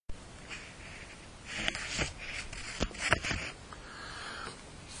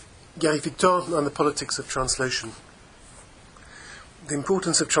Gary Victor and the politics of translation. The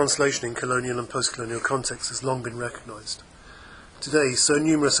importance of translation in colonial and post-colonial contexts has long been recognised. Today, so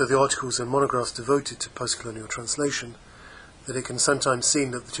numerous are the articles and monographs devoted to post-colonial translation that it can sometimes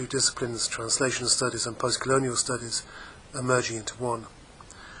seem that the two disciplines, translation studies and post-colonial studies, are merging into one.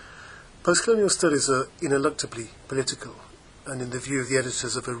 Post-colonial studies are ineluctably political, and in the view of the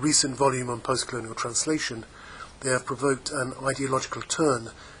editors of a recent volume on post-colonial translation, they have provoked an ideological turn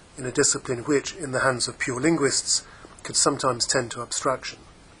in a discipline which, in the hands of pure linguists, could sometimes tend to abstraction.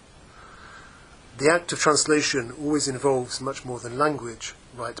 The act of translation always involves much more than language,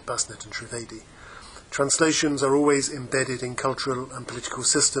 write Basnet and Trivedi. Translations are always embedded in cultural and political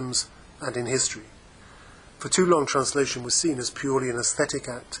systems and in history. For too long, translation was seen as purely an aesthetic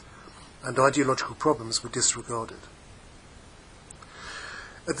act, and ideological problems were disregarded.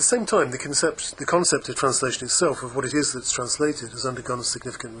 At the same time, the concept of translation itself, of what it is that's translated, has undergone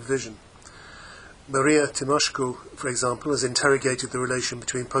significant revision. Maria Timoshko, for example, has interrogated the relation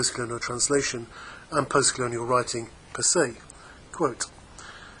between post-colonial translation and post-colonial writing per se. Quote,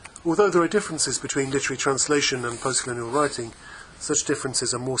 "Although there are differences between literary translation and post-colonial writing, such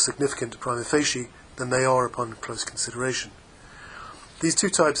differences are more significant prima facie than they are upon close consideration. These two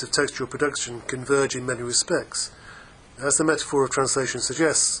types of textual production converge in many respects. As the metaphor of translation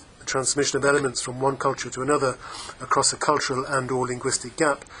suggests, the transmission of elements from one culture to another across a cultural and/or linguistic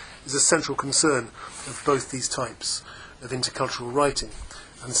gap is a central concern of both these types of intercultural writing,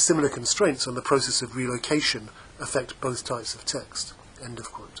 and similar constraints on the process of relocation affect both types of text." End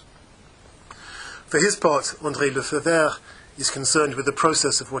of quote. For his part, André Lefevere is concerned with the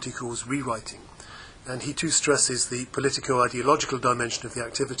process of what he calls rewriting, and he too stresses the politico-ideological dimension of the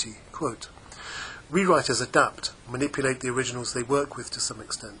activity. Quote, "Rewriters adapt, manipulate the originals they work with to some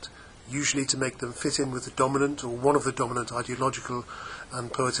extent, usually to make them fit in with the dominant or one of the dominant ideological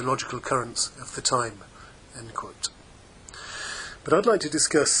and poetological currents of the time." End quote. But I'd like to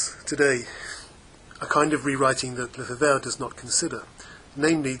discuss today a kind of rewriting that Lefevere does not consider,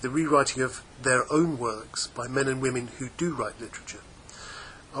 namely the rewriting of their own works by men and women who do write literature.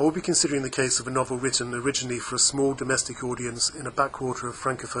 I will be considering the case of a novel written originally for a small domestic audience in a backwater of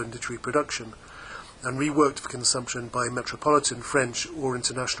francophone literary production, and reworked for consumption by metropolitan French or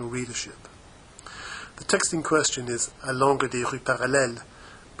international readership. The text in question is À l'angle des rues parallèles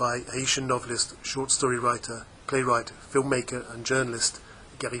by Haitian novelist, short story writer, playwright, filmmaker and journalist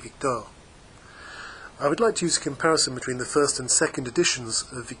Gary Victor. I would like to use a comparison between the first and second editions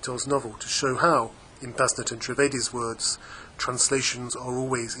of Victor's novel to show how, in Basnet and Trivedi's words, translations are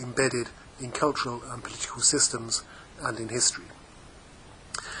always embedded in cultural and political systems and in history.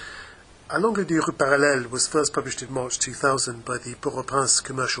 À l'angle des rues parallèles was first published in March 2000 by the Port-au-Prince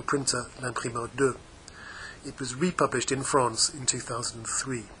commercial printer L'Imprimeur 2. It was republished in France in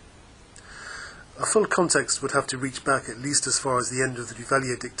 2003. A full context would have to reach back at least as far as the end of the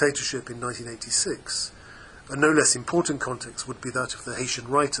Duvalier dictatorship in 1986. A no less important context would be that of the Haitian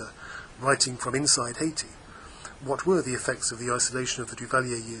writer, writing from inside Haiti. What were the effects of the isolation of the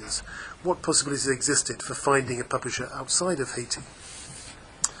Duvalier years? What possibilities existed for finding a publisher outside of Haiti?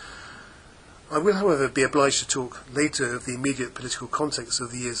 I will, however, be obliged to talk later of the immediate political context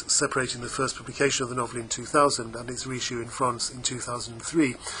of the years separating the first publication of the novel in 2000 and its reissue in France in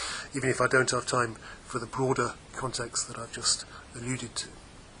 2003, even if I don't have time for the broader context that I've just alluded to.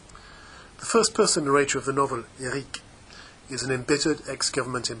 The first-person narrator of the novel, Eric, is an embittered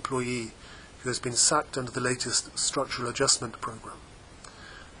ex-government employee who has been sacked under the latest structural adjustment programme.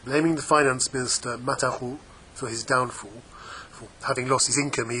 Blaming the finance minister, Matarou, for his downfall, having lost his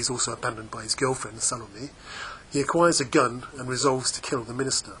income, he is also abandoned by his girlfriend, Salome. He acquires a gun and resolves to kill the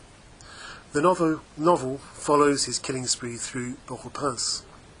minister. The novel follows his killing spree through Port-au-Prince.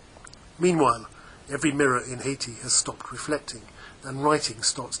 Meanwhile, every mirror in Haiti has stopped reflecting, and writing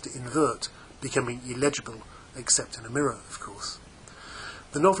starts to invert, becoming illegible, except in a mirror, of course.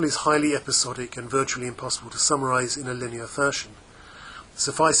 The novel is highly episodic and virtually impossible to summarize in a linear fashion.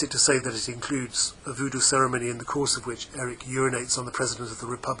 Suffice it to say that it includes a voodoo ceremony in the course of which Eric urinates on the President of the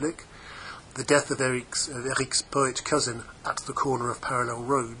Republic, the death of Eric's poet cousin at the corner of parallel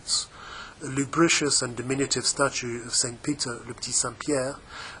roads, a lubricious and diminutive statue of Saint Peter, le Petit Saint-Pierre,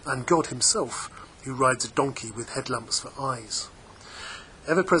 and God himself, who rides a donkey with headlamps for eyes.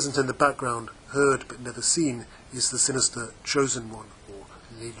 Ever present in the background, heard but never seen, is the sinister Chosen One, or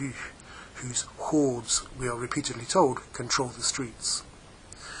l'élu, whose hordes, we are repeatedly told, control the streets.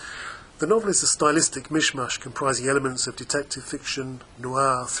 The novel is a stylistic mishmash comprising elements of detective fiction,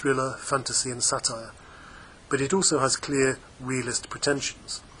 noir, thriller, fantasy and satire, but it also has clear realist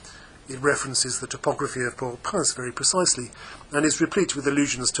pretensions. It references the topography of Port-au-Prince very precisely, and is replete with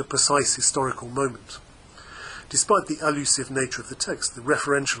allusions to a precise historical moment. Despite the allusive nature of the text, the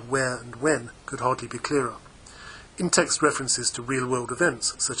referential where and when could hardly be clearer. In-text references to real-world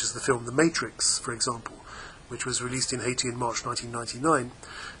events, such as the film The Matrix, for example, which was released in Haiti in March 1999,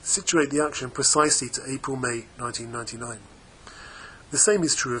 situate the action precisely to April-May 1999. The same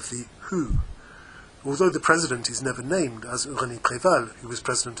is true of the who. Although the president is never named as René Préval, who was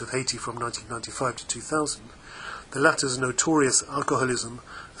president of Haiti from 1995 to 2000, the latter's notorious alcoholism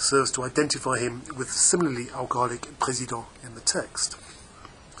serves to identify him with the similarly alcoholic président in the text.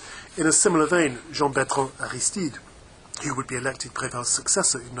 In a similar vein, Jean-Bertrand Aristide, who would be elected Préval's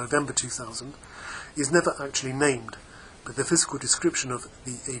successor in November 2000, is never actually named, but the physical description of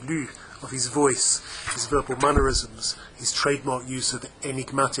the élu, of his voice, his verbal mannerisms, his trademark use of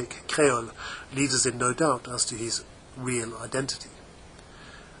enigmatic Creole, leaves us in no doubt as to his real identity.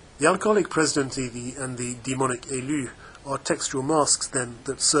 The alcoholic presidency and the demonic élu are textual masks, then,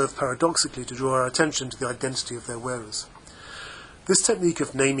 that serve paradoxically to draw our attention to the identity of their wearers. This technique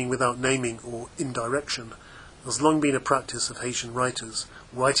of naming without naming, or indirection, has long been a practice of Haitian writers,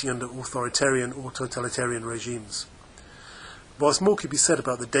 writing under authoritarian or totalitarian regimes. Whilst more could be said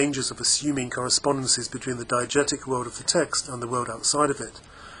about the dangers of assuming correspondences between the diegetic world of the text and the world outside of it,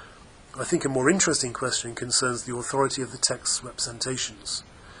 I think a more interesting question concerns the authority of the text's representations,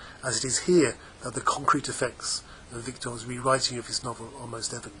 as it is here that the concrete effects of Victor's rewriting of his novel are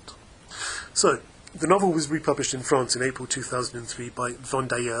most evident. So, the novel was republished in France in April 2003 by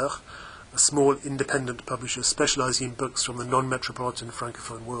Vendailleur, a small independent publisher specialising in books from the non-metropolitan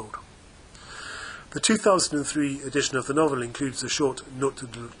francophone world. The 2003 edition of the novel includes a short note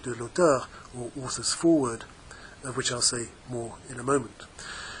de l'auteur, or author's foreword, of which I'll say more in a moment,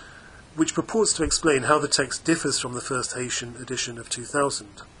 which purports to explain how the text differs from the first Haitian edition of 2000.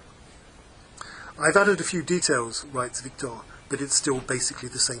 I've added a few details, writes Victor, but it's still basically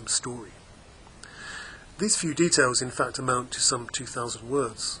the same story. These few details, in fact, amount to some 2,000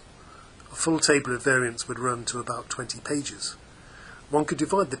 words. A full table of variants would run to about 20 pages. One could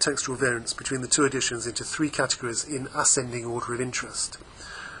divide the textual variants between the two editions into three categories in ascending order of interest.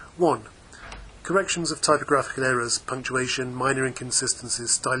 1. Corrections of typographical errors, punctuation, minor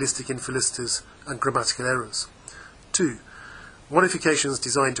inconsistencies, stylistic infelicities, and grammatical errors. 2. Modifications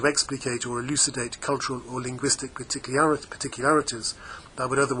designed to explicate or elucidate cultural or linguistic particularities that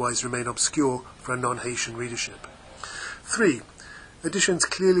would otherwise remain obscure for a non-Haitian readership. 3. Additions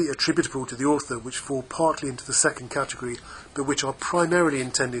clearly attributable to the author which fall partly into the second category, but which are primarily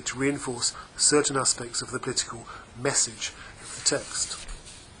intended to reinforce certain aspects of the political message of the text.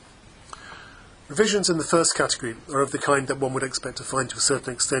 Revisions in the first category are of the kind that one would expect to find to a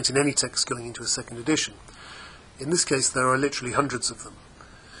certain extent in any text going into a second edition. In this case, there are literally hundreds of them.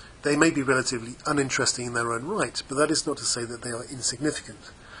 They may be relatively uninteresting in their own right, but that is not to say that they are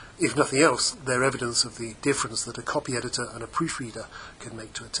insignificant. If nothing else, they're evidence of the difference that a copy editor and a proofreader can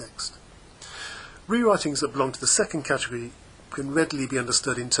make to a text. Rewritings that belong to the second category can readily be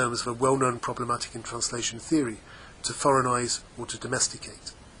understood in terms of a well-known problematic in translation theory, to foreignize or to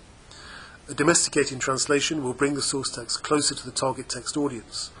domesticate. A domesticating translation will bring the source text closer to the target text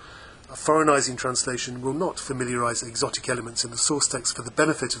audience. A foreignizing translation will not familiarize exotic elements in the source text for the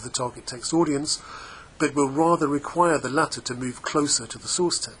benefit of the target text audience, but will rather require the latter to move closer to the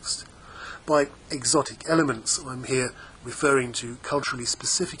source text. By exotic elements, I'm here referring to culturally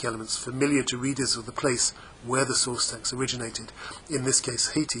specific elements familiar to readers of the place where the source text originated, in this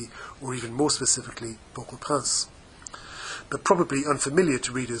case Haiti, or even more specifically Port-au-Prince, but probably unfamiliar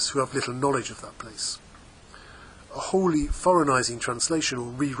to readers who have little knowledge of that place. A wholly foreignizing translation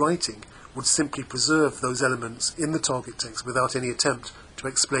or rewriting would simply preserve those elements in the target text without any attempt to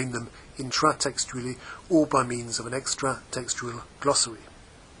explain them intratextually or by means of an extra-textual glossary.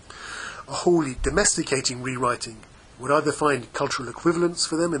 A wholly domesticating rewriting would either find cultural equivalents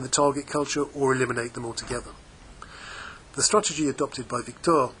for them in the target culture or eliminate them altogether. The strategy adopted by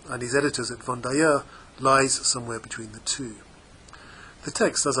Victor and his editors at Vendailleur lies somewhere between the two. The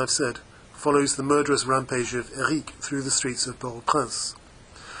text, as I've said, follows the murderous rampage of Eric through the streets of Port-au-Prince.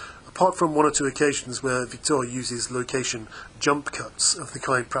 Apart from one or two occasions where Victor uses location jump cuts of the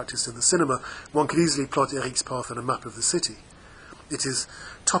kind practiced in the cinema, one could easily plot Eric's path on a map of the city. It is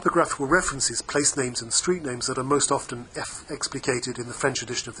topographical references, place names and street names that are most often explicated in the French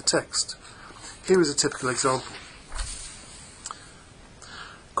edition of the text. Here is a typical example.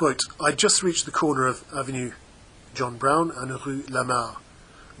 Quote, "I just reached the corner of Avenue John Brown and Rue Lamar.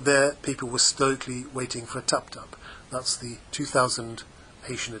 There, people were stoically waiting for a tap-tap." That's the 2000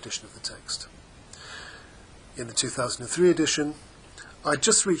 Haitian edition of the text. In the 2003 edition, I'd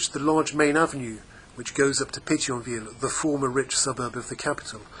just reached the large main avenue which goes up to Pétionville, the former rich suburb of the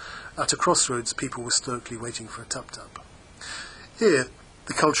capital. At a crossroads, people were stoically waiting for a tap-tap. Here,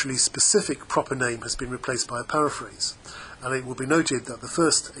 the culturally specific proper name has been replaced by a paraphrase, and it will be noted that the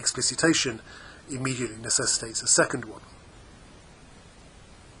first explicitation immediately necessitates a second one.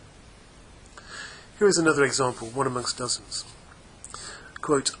 Here is another example, one amongst dozens.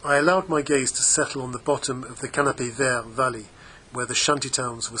 Quote, I allowed my gaze to settle on the bottom of the Canapé Vert valley, where the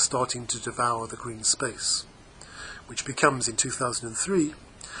shantytowns were starting to devour the green space, which becomes, in 2003,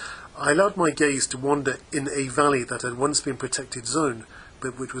 I allowed my gaze to wander in a valley that had once been protected zone,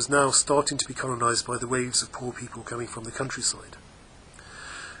 but which was now starting to be colonised by the waves of poor people coming from the countryside.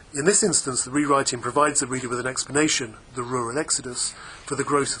 In this instance, the rewriting provides the reader with an explanation, the rural exodus, for the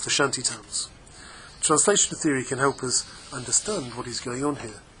growth of the shantytowns. Translation theory can help us understand what is going on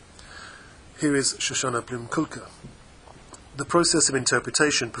here. Here is Shoshana Blum-Kulka. The process of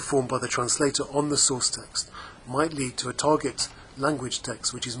interpretation performed by the translator on the source text might lead to a target language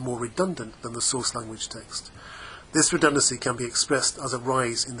text which is more redundant than the source language text. This redundancy can be expressed as a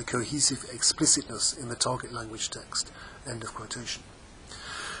rise in the cohesive explicitness in the target language text. End of quotation.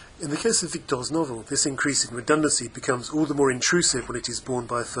 In the case of Victor's novel, this increase in redundancy becomes all the more intrusive when it is borne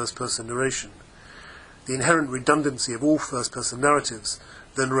by a first-person narration. The inherent redundancy of all first-person narratives,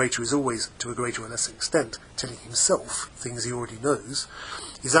 the narrator is always, to a greater or less extent, telling himself things he already knows,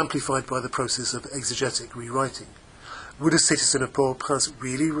 is amplified by the process of exegetic rewriting. Would a citizen of Port-au-Prince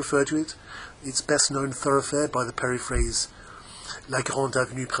really refer to it, its best-known thoroughfare, by the periphrase La grande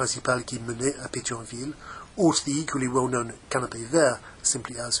avenue principale qui menait à Pétionville, or to the equally well-known Canapé Vert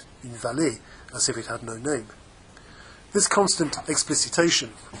simply as une vallée, as if it had no name? This constant explicitation,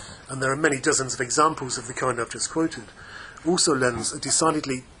 and there are many dozens of examples of the kind I've just quoted, also lends a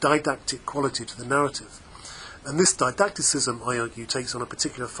decidedly didactic quality to the narrative. And this didacticism, I argue, takes on a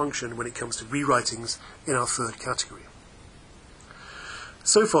particular function when it comes to rewritings in our third category.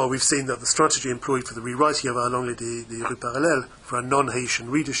 So far, we've seen that the strategy employed for the rewriting of our langue des rues parallèles for a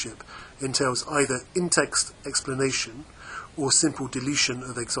non-Haitian readership entails either in-text explanation or simple deletion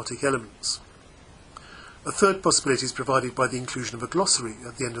of exotic elements. A third possibility is provided by the inclusion of a glossary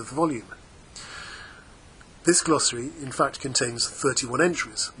at the end of the volume. This glossary, in fact, contains 31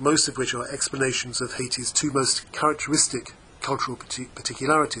 entries, most of which are explanations of Haiti's two most characteristic cultural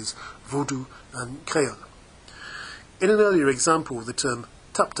particularities, Vodou and Creole. In an earlier example, the term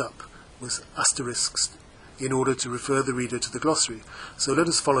tap-tap was asterisked in order to refer the reader to the glossary, so let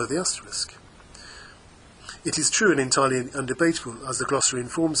us follow the asterisk. It is true and entirely undebatable, as the glossary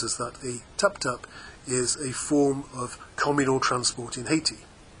informs us, that a tap-tap is a form of communal transport in Haiti.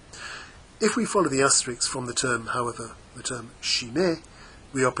 If we follow the asterisk from the term, however, the term chimé,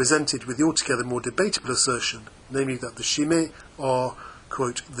 we are presented with the altogether more debatable assertion, namely that the chimé are,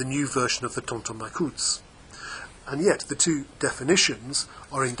 quote, the new version of the tonton macoutes. And yet the two definitions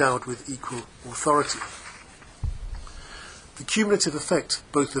are endowed with equal authority. The cumulative effect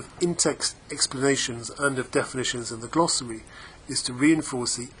both of in-text explanations and of definitions in the glossary is to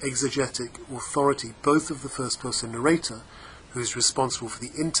reinforce the exegetic authority both of the first-person narrator, who is responsible for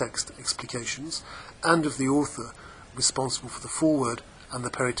the in-text explications, and of the author, responsible for the foreword and the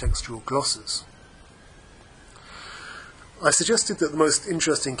peritextual glosses. I suggested that the most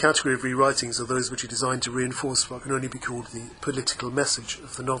interesting category of rewritings are those which are designed to reinforce what can only be called the political message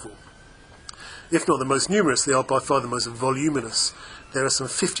of the novel. If not the most numerous, they are by far the most voluminous. There are some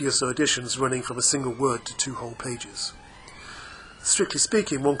 50 or so editions running from a single word to 2 whole pages. Strictly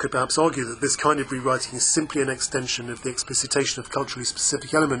speaking, one could perhaps argue that this kind of rewriting is simply an extension of the explicitation of culturally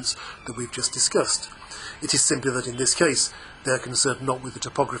specific elements that we've just discussed. It is simply that in this case, they are concerned not with the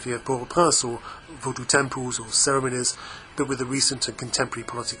topography of Port-au-Prince or Vodou temples or ceremonies, but with the recent and contemporary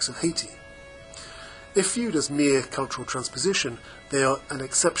politics of Haiti. If viewed as mere cultural transposition, they are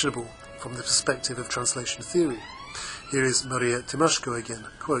unexceptionable from the perspective of translation theory. Here is Maria Timashko again,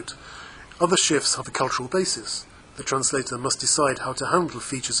 quote, other shifts have a cultural basis. The translator must decide how to handle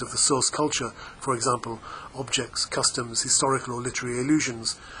features of the source culture, for example, objects, customs, historical or literary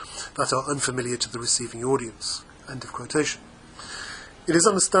allusions, that are unfamiliar to the receiving audience. End of quotation. It is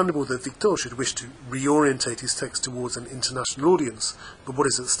understandable that Victor should wish to reorientate his text towards an international audience, but what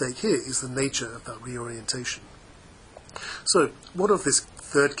is at stake here is the nature of that reorientation. So, what of this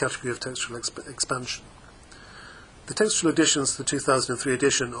third category of textual expansion? The textual additions to the 2003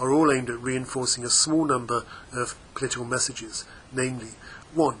 edition are all aimed at reinforcing a small number of political messages, namely,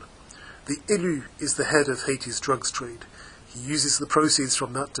 1. The élu is the head of Haiti's drugs trade. He uses the proceeds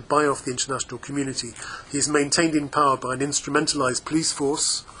from that to buy off the international community. He is maintained in power by an instrumentalized police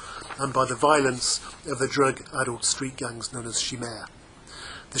force and by the violence of the drug-addled street gangs known as chimères.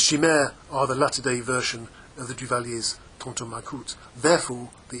 The Chimères are the latter-day version of the Duvaliers Tonton Macoute. Therefore,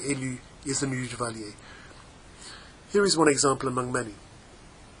 the élu is the new Duvalier. Here is one example among many.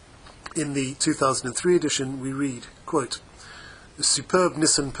 In the 2003 edition, we read, quote, "A superb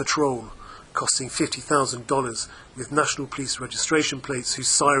Nissan Patrol costing $50,000 with National Police registration plates whose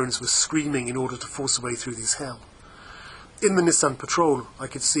sirens were screaming in order to force a way through this hell. In the Nissan Patrol, I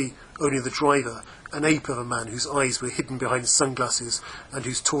could see only the driver, an ape of a man whose eyes were hidden behind sunglasses and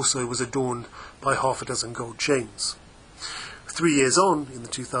whose torso was adorned by half a dozen gold chains. 3 years on, in the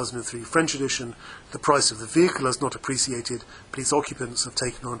 2003 French edition, the price of the vehicle is not appreciated, but its occupants have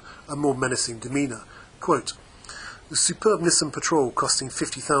taken on a more menacing demeanour. Quote, "The superb Nissan Patrol costing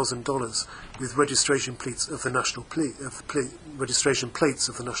 $50,000 with registration plates of the National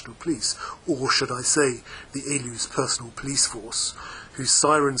Police, or should I say, the élu's personal police force, whose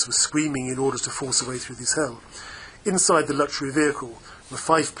sirens were screaming in order to force a way through this hell. Inside the luxury vehicle were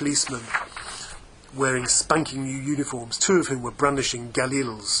 5 policemen wearing spanking new uniforms, 2 of whom were brandishing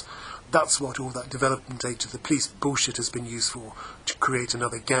galils. That's what all that development aid to the police bullshit has been used for, to create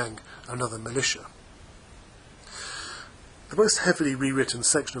another gang, another militia." The most heavily rewritten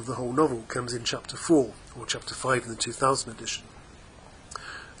section of the whole novel comes in Chapter 4, or Chapter 5 in the 2000 edition.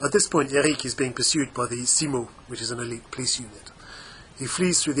 At this point, Eric is being pursued by the CIMO, which is an elite police unit. He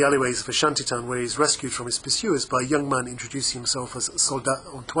flees through the alleyways of a shantytown where he is rescued from his pursuers by a young man introducing himself as Soldat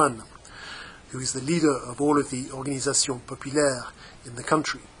Antoine, who is the leader of all of the Organisation Populaire in the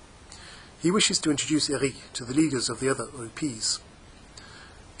country. He wishes to introduce Eric to the leaders of the other OPs.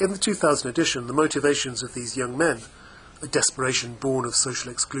 In the 2000 edition, the motivations of these young men, a desperation born of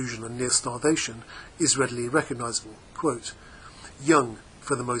social exclusion and near starvation, is readily recognisable. Quote, "Young,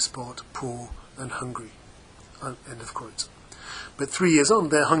 for the most part, poor and hungry." End of quote. But 3 years on,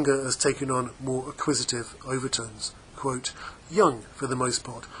 their hunger has taken on more acquisitive overtones. Quote, "Young, for the most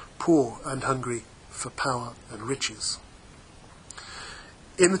part, poor and hungry for power and riches."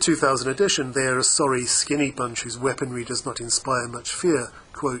 In the 2000 edition, they are a sorry, skinny bunch whose weaponry does not inspire much fear.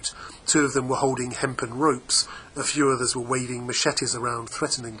 Quote, "2 of them were holding hempen ropes, a few others were waving machetes around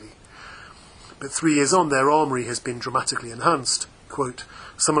threateningly." But 3 years on, their armoury has been dramatically enhanced. Quote,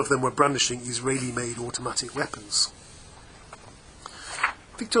 "Some of them were brandishing Israeli-made automatic weapons."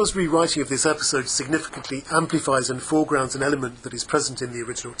 Victor's rewriting of this episode significantly amplifies and foregrounds an element that is present in the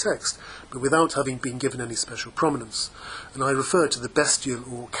original text, but without having been given any special prominence, and I refer to the bestial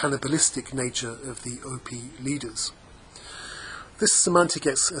or cannibalistic nature of the OP leaders. This semantic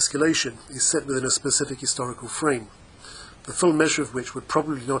escalation is set within a specific historical frame, the full measure of which would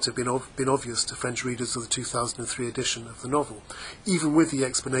probably not have been obvious to French readers of the 2003 edition of the novel, even with the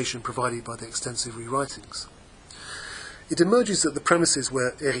explanation provided by the extensive rewritings. It emerges that the premises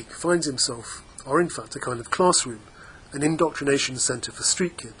where Eric finds himself are in fact a kind of classroom, an indoctrination centre for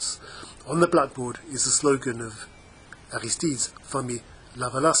street kids. On the blackboard is the slogan of Aristide's fameux La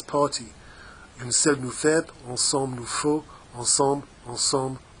Valasse party, "Une seule nous faible, ensemble nous faut, ensemble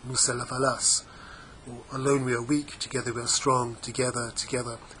nous c'est la Valasse." Or, "Alone we are weak, together we are strong, together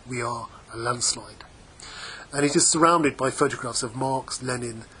we are a landslide." And it is surrounded by photographs of Marx,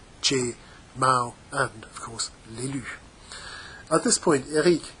 Lenin, Che, Mao, and, of course, l'élu. At this point,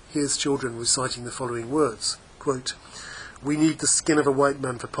 Eric hears children reciting the following words, quote, "We need the skin of a white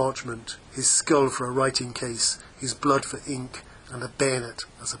man for parchment, his skull for a writing case, his blood for ink, and a bayonet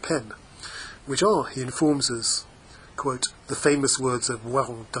as a pen," which are, he informs us, quote, "the famous words of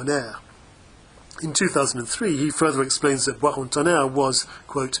Boiron-Tonnerre." In 2003, he further explains that Boiron-Tonnerre was,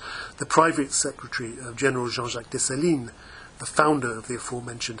 quote, "the private secretary of General Jean-Jacques Dessalines, the founder of the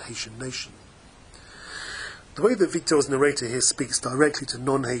aforementioned Haitian nation." The way that Victor's narrator here speaks directly to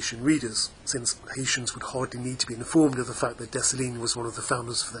non-Haitian readers, since Haitians would hardly need to be informed of the fact that Dessalines was one of the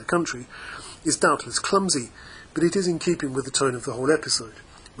founders of their country, is doubtless clumsy, but it is in keeping with the tone of the whole episode,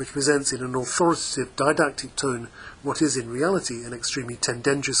 which presents in an authoritative, didactic tone what is in reality an extremely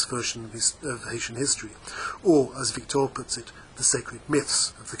tendentious version of Haitian history, or, as Victor puts it, the sacred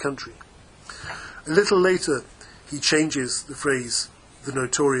myths of the country. A little later, he changes the phrase, the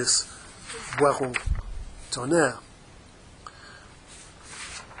notorious Boiron-Tonnerre,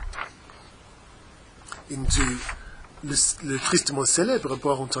 into le tristement célèbre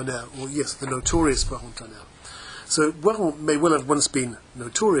Boiron-Tonnerre, or yes, the notorious Boiron-Tonnerre. So Boiron may well have once been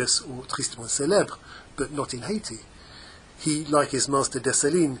notorious or tristement célèbre, but not in Haiti. He, like his master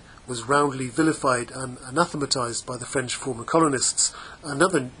Dessalines, was roundly vilified and anathematized by the French former colonists and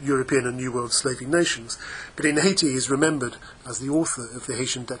other European and New World slaving nations, but in Haiti he is remembered as the author of the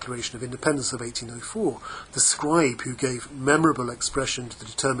Haitian Declaration of Independence of 1804, the scribe who gave memorable expression to the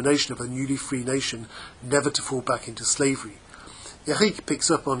determination of a newly free nation never to fall back into slavery. Eric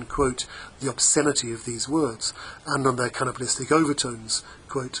picks up on, quote, the obscenity of these words, and on their cannibalistic overtones.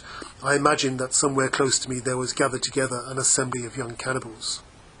 Quote, I imagine that somewhere close to me there was gathered together an assembly of young cannibals.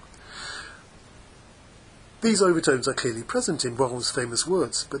 These overtones are clearly present in Boiron's famous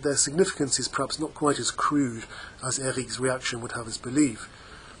words, but their significance is perhaps not quite as crude as Eric's reaction would have us believe.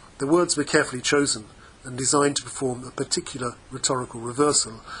 The words were carefully chosen and designed to perform a particular rhetorical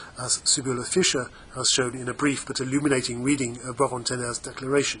reversal, as Sibylle Fischer has shown in a brief but illuminating reading of Boiron-Tener's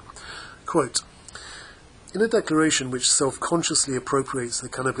declaration. Quote, in a declaration which self-consciously appropriates the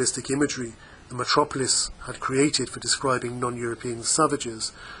cannibalistic imagery the metropolis had created for describing non-European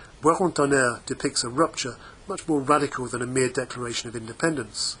savages, Boiron-Tener depicts a rupture much more radical than a mere declaration of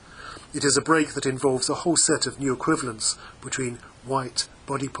independence. It is a break that involves a whole set of new equivalents between white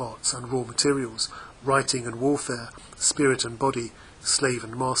body parts and raw materials, writing and warfare, spirit and body, slave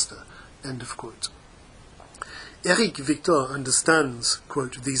and master. End of quote. Eric Victor understands,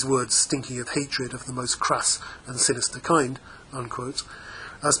 quote, these words stinking of hatred of the most crass and sinister kind, unquote,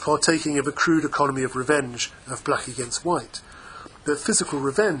 as partaking of a crude economy of revenge of black against white. But physical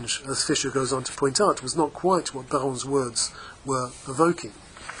revenge, as Fischer goes on to point out, was not quite what Boiron's words were evoking.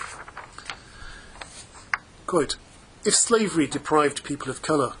 Quote, if slavery deprived people of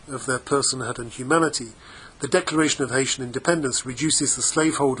colour of their personhood and humanity, the Declaration of Haitian Independence reduces the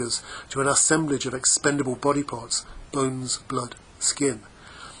slaveholders to an assemblage of expendable body parts, bones, blood, skin.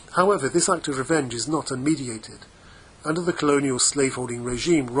 However, this act of revenge is not unmediated. Under the colonial slaveholding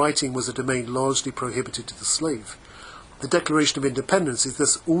regime, writing was a domain largely prohibited to the slave. The Declaration of Independence is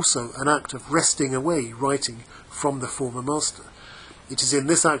thus also an act of wresting away writing from the former master. It is in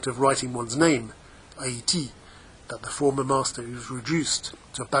this act of writing one's name, Haiti, that the former master is reduced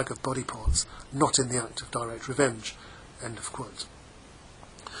to a bag of body parts, not in the act of direct revenge. End of quote.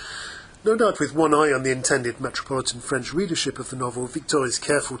 No doubt with one eye on the intended metropolitan French readership of the novel, Victor is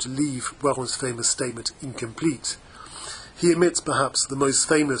careful to leave Boiron's famous statement incomplete. He omits perhaps the most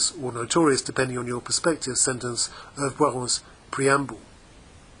famous, or notorious, depending on your perspective, sentence of Boiron's preamble.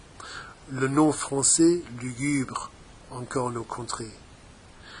 Le nom français lugubre, encore nos contrées.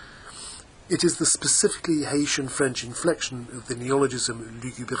 It is the specifically Haitian-French inflection of the neologism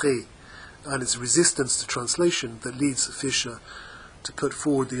lugubre and its resistance to translation that leads Fischer to put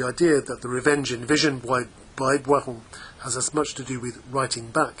forward the idea that the revenge envisioned by Boiron has as much to do with writing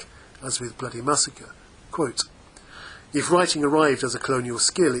back as with bloody massacre. Quote, if writing arrived as a colonial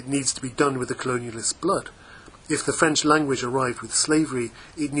skill, it needs to be done with the colonialist blood. If the French language arrived with slavery,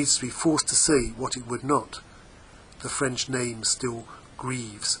 it needs to be forced to say what it would not. The French name still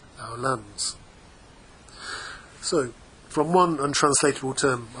grieves our lands. So, from one untranslatable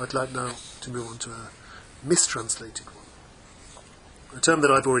term, I'd like now to move on to a mistranslated one. A term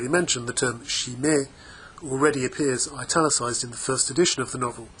that I've already mentioned, the term chimère, already appears italicized in the first edition of the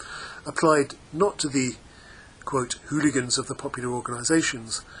novel, applied not to the, quote, hooligans of the popular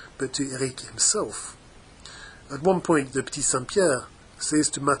organizations, but to Eric himself. At one point, the Petit Saint-Pierre says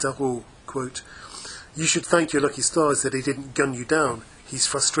to Mataro, quote, you should thank your lucky stars that he didn't gun you down. He's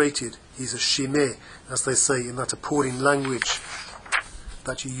frustrated. He's a chimère, as they say in that appalling language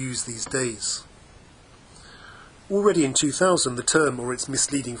that you use these days. Already in 2000, the term, or its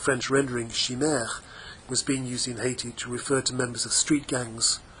misleading French rendering, chimère, was being used in Haiti to refer to members of street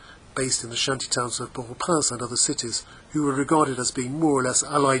gangs based in the shantytowns of Port-au-Prince and other cities, who were regarded as being more or less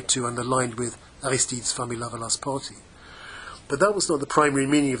allied to and aligned with Aristide's Famille Lavalas party. But that was not the primary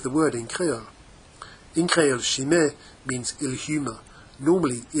meaning of the word in Creole. In Creole, chimère means ill humour,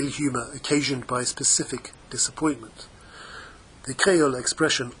 normally ill humour occasioned by a specific disappointment. The Creole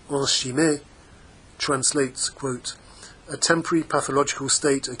expression enchimé translates, quote, a temporary pathological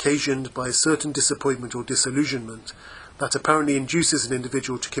state occasioned by a certain disappointment or disillusionment that apparently induces an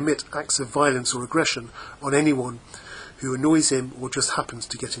individual to commit acts of violence or aggression on anyone who annoys him or just happens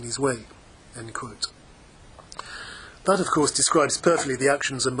to get in his way. End quote. That, of course, describes perfectly the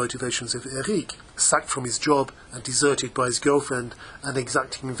actions and motivations of Eric, sacked from his job and deserted by his girlfriend and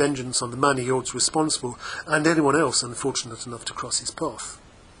exacting vengeance on the man he holds responsible and anyone else unfortunate enough to cross his path.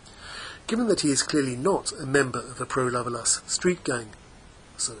 Given that he is clearly not a member of a pro-Lavalas street gang,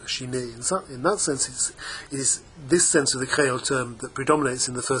 so chimère in that sense is this sense of the Creole term that predominates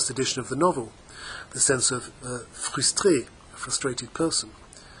in the first edition of the novel, the sense of frustré, a frustrated person,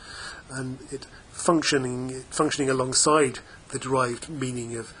 and it functioning alongside the derived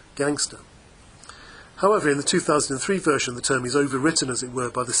meaning of gangster. However, in the 2003 version, the term is overwritten, as it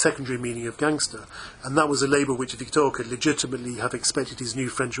were, by the secondary meaning of gangster, and that was a label which Victor could legitimately have expected his new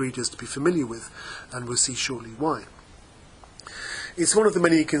French readers to be familiar with, and we'll see shortly why. It's one of the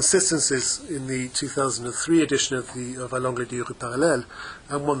many inconsistencies in the 2003 edition of A Langue des Rues Parallèles,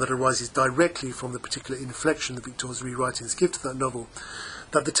 and one that arises directly from the particular inflection that Victor's rewritings give to that novel,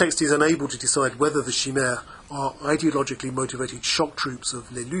 that the text is unable to decide whether the chimères are ideologically motivated shock troops of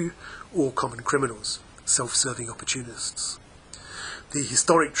l'élu or common criminals, self-serving opportunists. The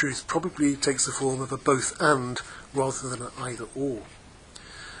historic truth probably takes the form of a both-and rather than an either-or.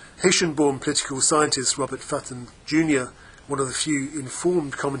 Haitian-born political scientist Robert Fatten Jr., one of the few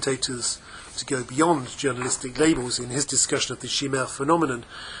informed commentators to go beyond journalistic labels in his discussion of the chimère phenomenon,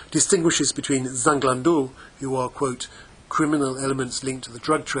 distinguishes between Zanglando, who are, quote, criminal elements linked to the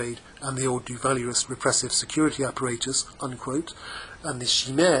drug trade and the old Duvalierist repressive security apparatus, unquote, and the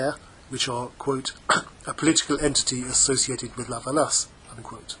chimères, which are, quote, a political entity associated with la Valace,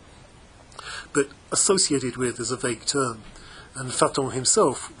 unquote. But associated with is a vague term, and Faton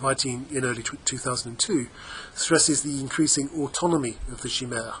himself, writing in early 2002, stresses the increasing autonomy of the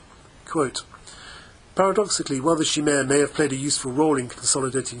chimère. Quote, paradoxically, while the chimère may have played a useful role in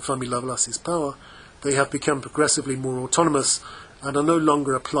consolidating Famille Lavalace's power, they have become progressively more autonomous and are no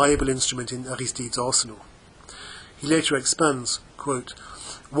longer a pliable instrument in Aristide's arsenal. He later expands, quote,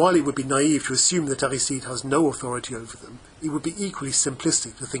 while it would be naive to assume that Aristide has no authority over them, it would be equally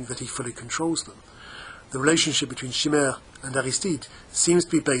simplistic to think that he fully controls them. The relationship between Chimère and Aristide seems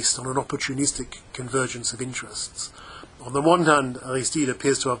to be based on an opportunistic convergence of interests. On the one hand, Aristide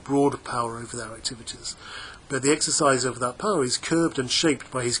appears to have broad power over their activities, but the exercise of that power is curbed and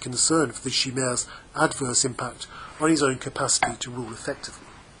shaped by his concern for the Chimère's adverse impact on his own capacity to rule effectively.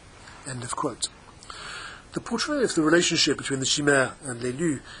 End of quote. The portrayal of the relationship between the chimère and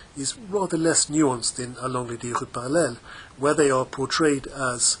l'élu is rather less nuanced in A Langue des Rues Parallèles, where they are portrayed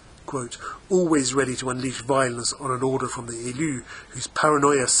as, quote, always ready to unleash violence on an order from the élu, whose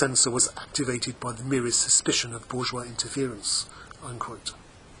paranoia sensor was activated by the merest suspicion of bourgeois interference, unquote.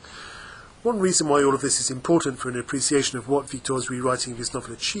 One reason why all of this is important for an appreciation of what Victor's rewriting of his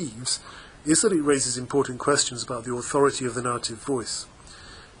novel achieves is that it raises important questions about the authority of the narrative voice.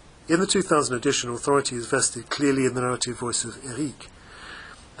 In the 2000 edition, authority is vested clearly in the narrative voice of Eric.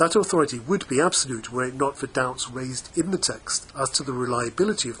 That authority would be absolute were it not for doubts raised in the text as to the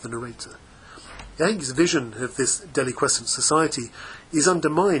reliability of the narrator. Eric's vision of this deliquescent society is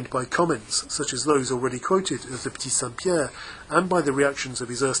undermined by comments such as those already quoted of the Petit Saint-Pierre and by the reactions of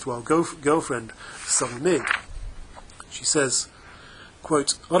his erstwhile girlfriend, Salomé. She says,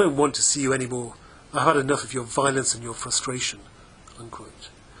 quote, I don't want to see you anymore. I've had enough of your violence and your frustration, unquote.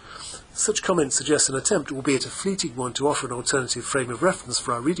 Such comments suggest an attempt, albeit a fleeting one, to offer an alternative frame of reference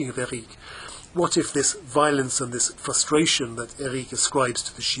for our reading of Eric. What if this violence and this frustration that Eric ascribes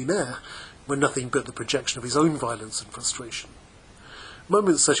to the chimère were nothing but the projection of his own violence and frustration?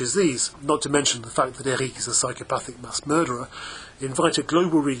 Moments such as these, not to mention the fact that Eric is a psychopathic mass murderer, invite a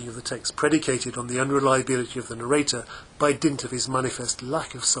global reading of the text predicated on the unreliability of the narrator by dint of his manifest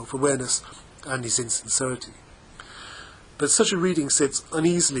lack of self-awareness and his insincerity. But such a reading sits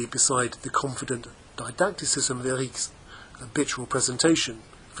uneasily beside the confident didacticism of Eric's habitual presentation,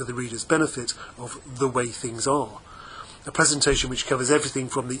 for the reader's benefit, of the way things are. A presentation which covers everything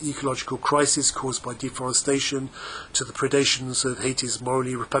from the ecological crisis caused by deforestation to the predations of Haiti's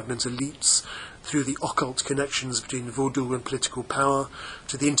morally repugnant elites, through the occult connections between vaudou and political power,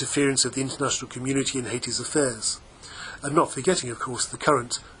 to the interference of the international community in Haiti's affairs, and not forgetting, of course, the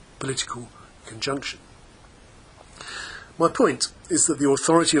current political conjunction. My point is that the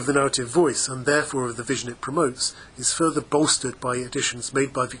authority of the narrative voice, and therefore of the vision it promotes, is further bolstered by additions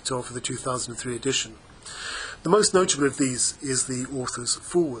made by Victor for the 2003 edition. The most notable of these is the author's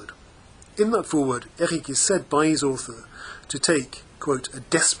foreword. In that foreword, Eric is said by his author to take, quote, a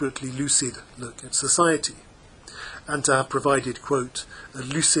desperately lucid look at society, and to have provided, quote, a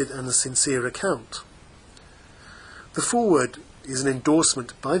lucid and a sincere account. The foreword is an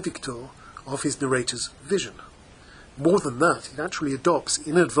endorsement by Victor of his narrator's vision. More than that, it actually adopts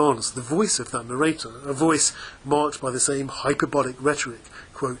in advance the voice of that narrator, a voice marked by the same hyperbolic rhetoric,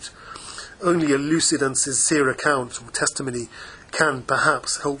 quote, only a lucid and sincere account or testimony can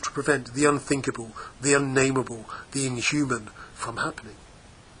perhaps help to prevent the unthinkable, the unnameable, the inhuman from happening.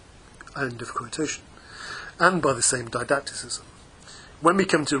 End of quotation. And by the same didacticism. When we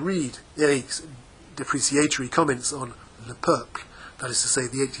come to read Eric's depreciatory comments on le peuple, that is to say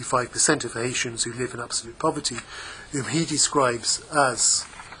the 85% of Haitians who live in absolute poverty, whom he describes as,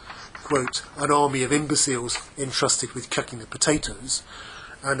 quote, an army of imbeciles entrusted with cooking the potatoes,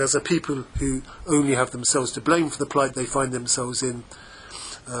 and as a people who only have themselves to blame for the plight they find themselves in,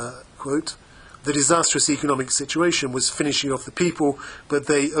 quote, The disastrous economic situation was finishing off the people, but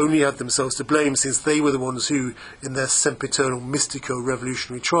they only had themselves to blame, since they were the ones who, in their sempiternal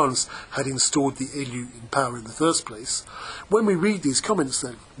mystico-revolutionary trance, had installed the élus in power in the first place. When we read these comments,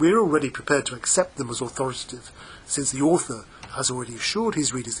 then, we are already prepared to accept them as authoritative, since the author has already assured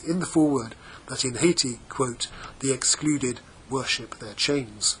his readers in the foreword that in Haiti, quote, the excluded worship their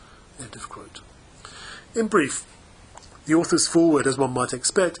chains, end of quote. In brief, the author's foreword, as one might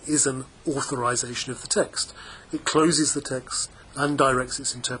expect, is an authorization of the text. It closes the text and directs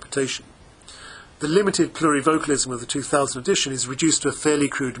its interpretation. The limited plurivocalism of the 2000 edition is reduced to a fairly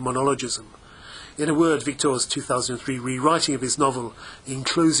crude monologism. In a word, Victor's 2003 rewriting of his novel, in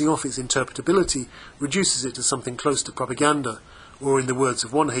closing off its interpretability, reduces it to something close to propaganda, or in the words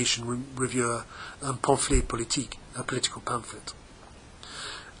of one Haitian reviewer, un pamphlet politique, a political pamphlet.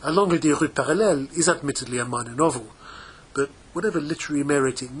 A L'Angle des rues parallèles is admittedly a minor novel, but whatever literary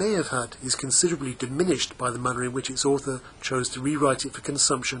merit it may have had is considerably diminished by the manner in which its author chose to rewrite it for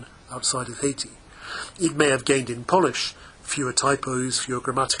consumption outside of Haiti. It may have gained in polish, fewer typos, fewer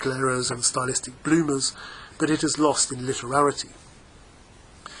grammatical errors and stylistic bloomers, but it has lost in literarity.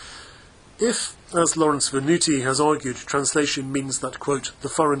 If, as Lawrence Venuti has argued, translation means that, quote, the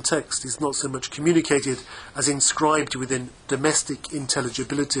foreign text is not so much communicated as inscribed within domestic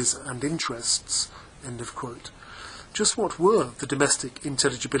intelligibilities and interests, end of quote, just what were the domestic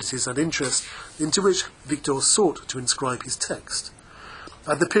intelligibilities and interests into which Victor sought to inscribe his text?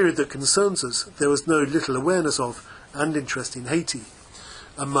 At the period that concerns us, there was no little awareness of and interest in Haiti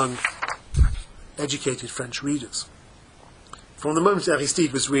among educated French readers. From the moment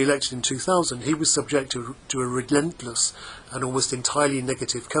Aristide was re-elected in 2000, he was subject to a relentless and almost entirely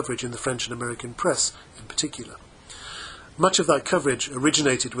negative coverage in the French and American press in particular. Much of that coverage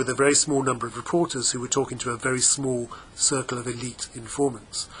originated with a very small number of reporters who were talking to a very small circle of elite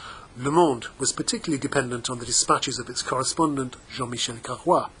informants. Le Monde was particularly dependent on the dispatches of its correspondent, Jean-Michel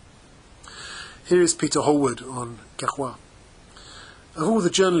Carrois. Here is Peter Holwood on Carrois. Of all the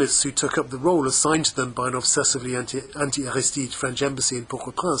journalists who took up the role assigned to them by an obsessively anti-Aristide French embassy in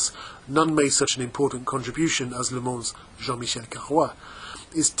Port-au-Prince, none made such an important contribution as Le Monde's Jean-Michel Carrois.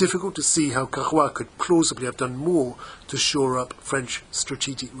 It's difficult to see how Carrois could plausibly have done more to shore up French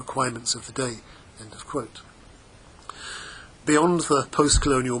strategic requirements of the day. End of quote. Beyond the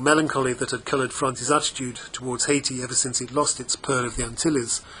post-colonial melancholy that had coloured France's attitude towards Haiti ever since it lost its Pearl of the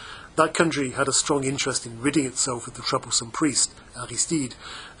Antilles, that country had a strong interest in ridding itself of the troublesome priest, Aristide,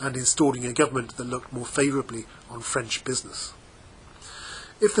 and installing a government that looked more favourably on French business.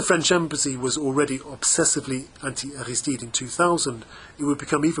 If the French embassy was already obsessively anti-Aristide in 2000, it would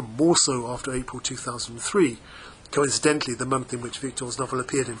become even more so after April 2003, coincidentally the month in which Victor's novel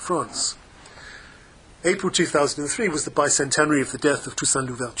appeared in France. April 2003 was the bicentenary of the death of Toussaint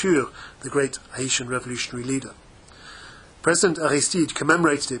Louverture, the great Haitian revolutionary leader. President Aristide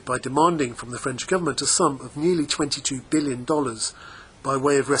commemorated it by demanding from the French government a sum of nearly $22 billion by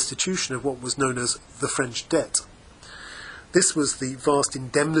way of restitution of what was known as the French debt. This was the vast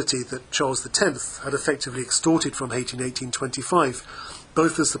indemnity that Charles X had effectively extorted from Haiti in 1825,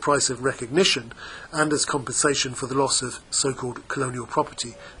 both as the price of recognition and as compensation for the loss of so-called colonial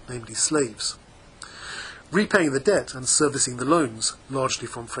property, namely slaves. Repaying the debt and servicing the loans, largely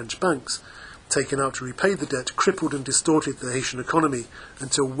from French banks, taken out to repay the debt, crippled and distorted the Haitian economy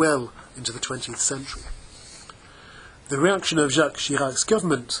until well into the 20th century. The reaction of Jacques Chirac's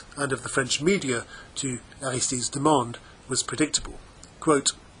government and of the French media to Aristide's demand was predictable.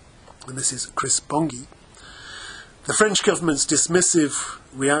 Quote, and this is Chris Bongi, the French government's dismissive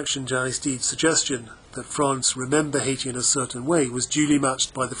reaction to Aristide's suggestion that France remember Haiti in a certain way was duly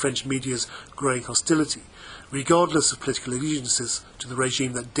matched by the French media's growing hostility, regardless of political allegiances to the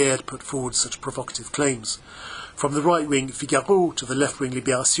regime that dared put forward such provocative claims. From the right-wing Figaro to the left-wing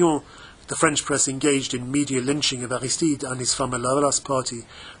Libération, the French press engaged in media lynching of Aristide and his Femmes Lavalas party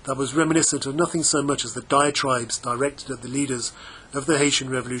that was reminiscent of nothing so much as the diatribes directed at the leaders of the Haitian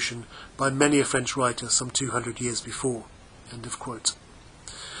Revolution by many a French writer some 200 years before. End of quote.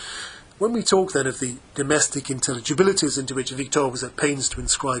 When we talk then of the domestic intelligibilities into which Victor was at pains to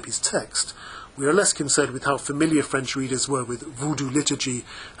inscribe his text, we are less concerned with how familiar French readers were with voodoo liturgy,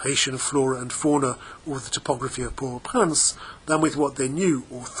 Haitian flora and fauna, or the topography of Port-au-Prince, than with what they knew,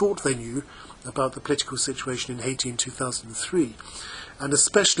 or thought they knew, about the political situation in Haiti in 2003, and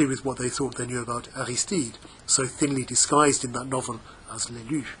especially with what they thought they knew about Aristide, so thinly disguised in that novel as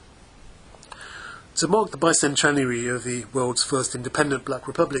l'élu. To mark the bicentenary of the world's first independent Black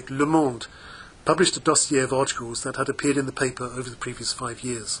Republic, Le Monde published a dossier of articles that had appeared in the paper over the previous 5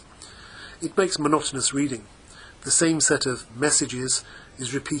 years. It makes monotonous reading. The same set of messages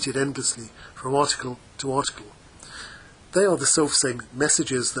is repeated endlessly from article to article. They are the self-same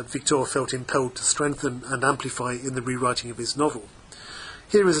messages that Victor felt impelled to strengthen and amplify in the rewriting of his novel.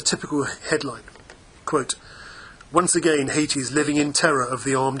 Here is a typical headline. Quote, "Once again, Haiti is living in terror of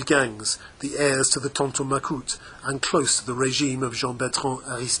the armed gangs, the heirs to the Tonton Macoute, and close to the regime of Jean-Bertrand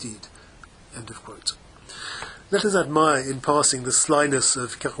Aristide." End of quote. Let us admire in passing the slyness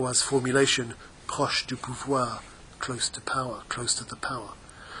of Carrois' formulation, proche du pouvoir, close to power, close to the power.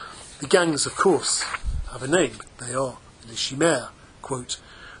 The gangs, of course, have a name. They are les chimères. Quote,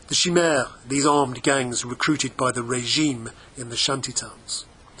 "The chimères, these armed gangs recruited by the regime in the shantytowns."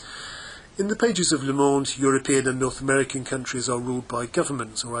 In the pages of Le Monde, European and North American countries are ruled by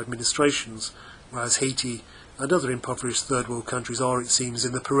governments or administrations, whereas Haiti and other impoverished third world countries are, it seems,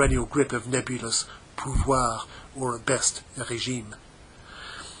 in the perennial grip of nebulous pouvoir, or at best, a regime.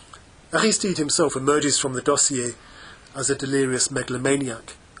 Aristide himself emerges from the dossier as a delirious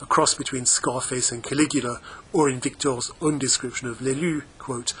megalomaniac, a cross between Scarface and Caligula, or in Victor's own description of L'Élu,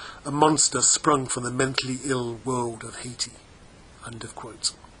 quote, "a monster sprung from the mentally ill world of Haiti." End of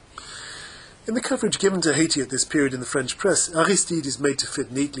quote. In the coverage given to Haiti at this period in the French press, Aristide is made to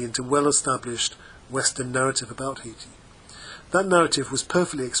fit neatly into well-established Western narrative about Haiti. That narrative was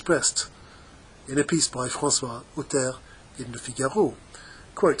perfectly expressed in a piece by François Auter in Le Figaro.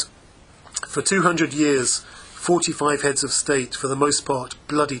 Quote, "For 200 years, 45 heads of state, for the most part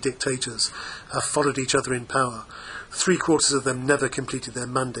bloody dictators, have followed each other in power. 3/4 of them never completed their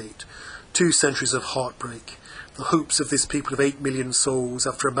mandate. 2 centuries of heartbreak. The hopes of this people of 8 million souls,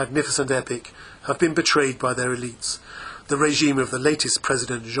 after a magnificent epic, have been betrayed by their elites. The regime of the latest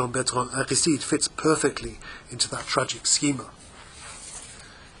president, Jean-Bertrand Aristide, fits perfectly into that tragic schema."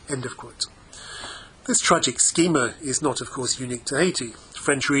 End of quote. This tragic schema is not, of course, unique to Haiti.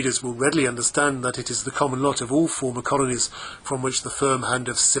 French readers will readily understand that it is the common lot of all former colonies from which the firm hand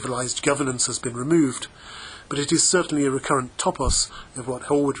of civilized governance has been removed, but it is certainly a recurrent topos of what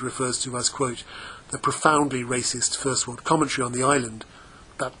Hallward refers to as, quote, "the profoundly racist First World commentary on the island,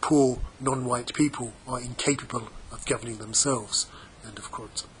 that poor, non-white people are incapable of governing themselves." End of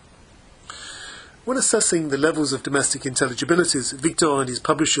quote. When assessing the levels of domestic intelligibilities, Victor and his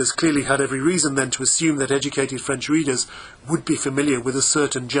publishers clearly had every reason then to assume that educated French readers would be familiar with a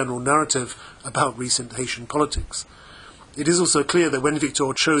certain general narrative about recent Haitian politics. It is also clear that when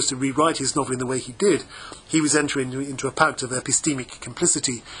Victor chose to rewrite his novel in the way he did, he was entering into a pact of epistemic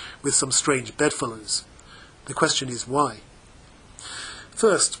complicity with some strange bedfellows. The question is why?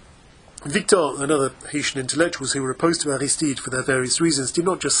 First, Victor and other Haitian intellectuals who were opposed to Aristide for their various reasons did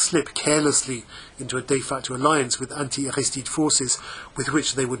not just slip carelessly into a de facto alliance with anti-Aristide forces with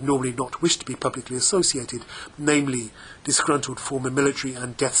which they would normally not wish to be publicly associated, namely disgruntled former military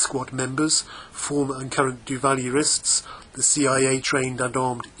and death squad members, former and current Duvalierists, the CIA-trained and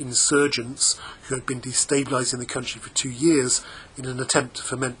armed insurgents who had been destabilizing the country for 2 years in an attempt to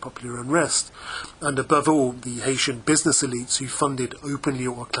foment popular unrest, and above all the Haitian business elites who funded openly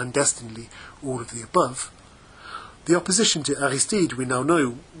or clandestinely all of the above. The opposition to Aristide, we now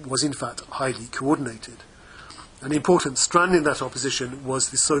know, was in fact highly coordinated. An important strand in that opposition was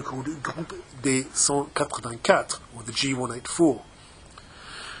the so-called Groupe des 184, or the G184.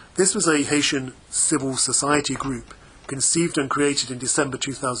 This was a Haitian civil society group conceived and created in December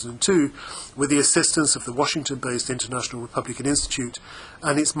 2002 with the assistance of the Washington-based International Republican Institute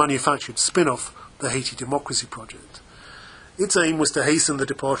and its manufactured spin-off, the Haiti Democracy Project. Its aim was to hasten the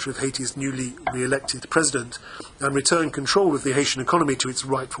departure of Haiti's newly re-elected president and return control of the Haitian economy to its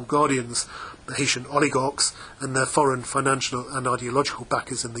rightful guardians, the Haitian oligarchs and their foreign financial and ideological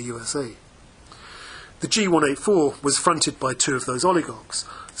backers in the USA. The G184 was fronted by 2 of those oligarchs,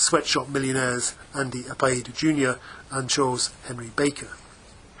 sweatshop millionaires Andy Apaide Jr. and Charles Henry Baker.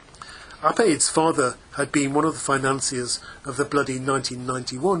 Apaide's father had been one of the financiers of the bloody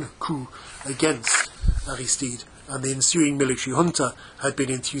 1991 coup against Aristide, and the ensuing military junta had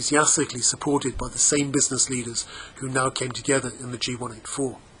been enthusiastically supported by the same business leaders who now came together in the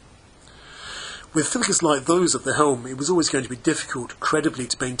G184. With figures like those at the helm, it was always going to be difficult credibly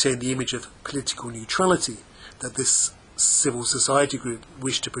to maintain the image of political neutrality that this civil society group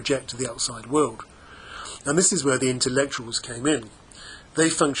wished to project to the outside world. And this is where the intellectuals came in. They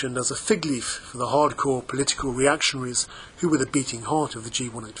functioned as a fig leaf for the hardcore political reactionaries who were the beating heart of the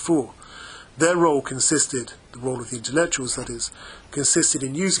G184. Their role consisted, the role of the intellectuals that is, consisted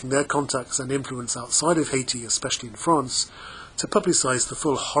in using their contacts and influence outside of Haiti, especially in France, to publicise the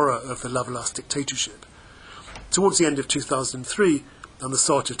full horror of the Lavalasse dictatorship. Towards the end of 2003 and the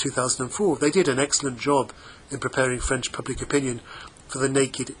start of 2004, they did an excellent job in preparing French public opinion for the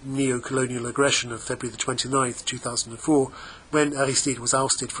naked neo-colonial aggression of February the 29th, 2004, when Aristide was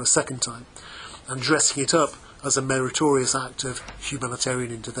ousted for a second time, and dressing it up as a meritorious act of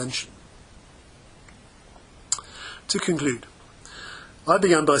humanitarian intervention. To conclude, I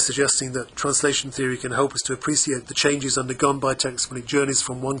began by suggesting that translation theory can help us to appreciate the changes undergone by text when it journeys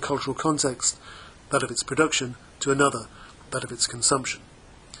from one cultural context, that of its production, to another, that of its consumption.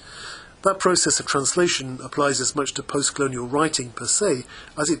 That process of translation applies as much to post-colonial writing per se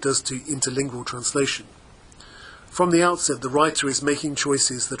as it does to interlingual translation. From the outset, the writer is making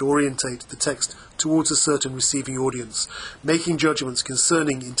choices that orientate the text towards a certain receiving audience, making judgments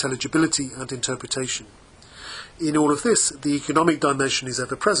concerning intelligibility and interpretation. In all of this, the economic dimension is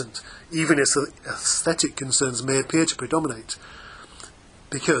ever present, even as aesthetic concerns may appear to predominate,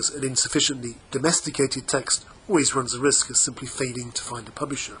 because an insufficiently domesticated text always runs the risk of simply failing to find a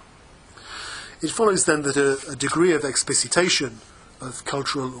publisher. It follows then that a degree of explicitation of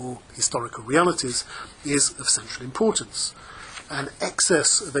cultural or historical realities is of central importance. An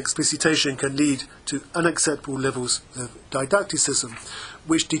excess of explicitation can lead to unacceptable levels of didacticism,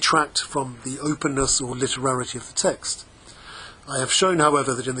 which detract from the openness or literarity of the text. I have shown,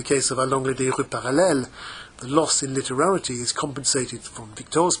 however, that in the case of À l'angle des rues parallèles, the loss in literarity is compensated, from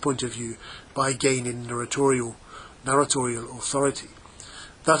Victor's point of view, by a gain in narratorial authority.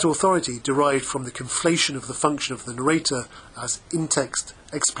 That authority derived from the conflation of the function of the narrator as in-text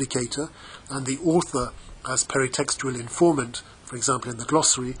explicator and the author as peritextual informant, for example in the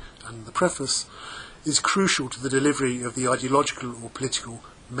glossary and in the preface, is crucial to the delivery of the ideological or political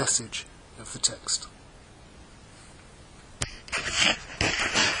message of the text.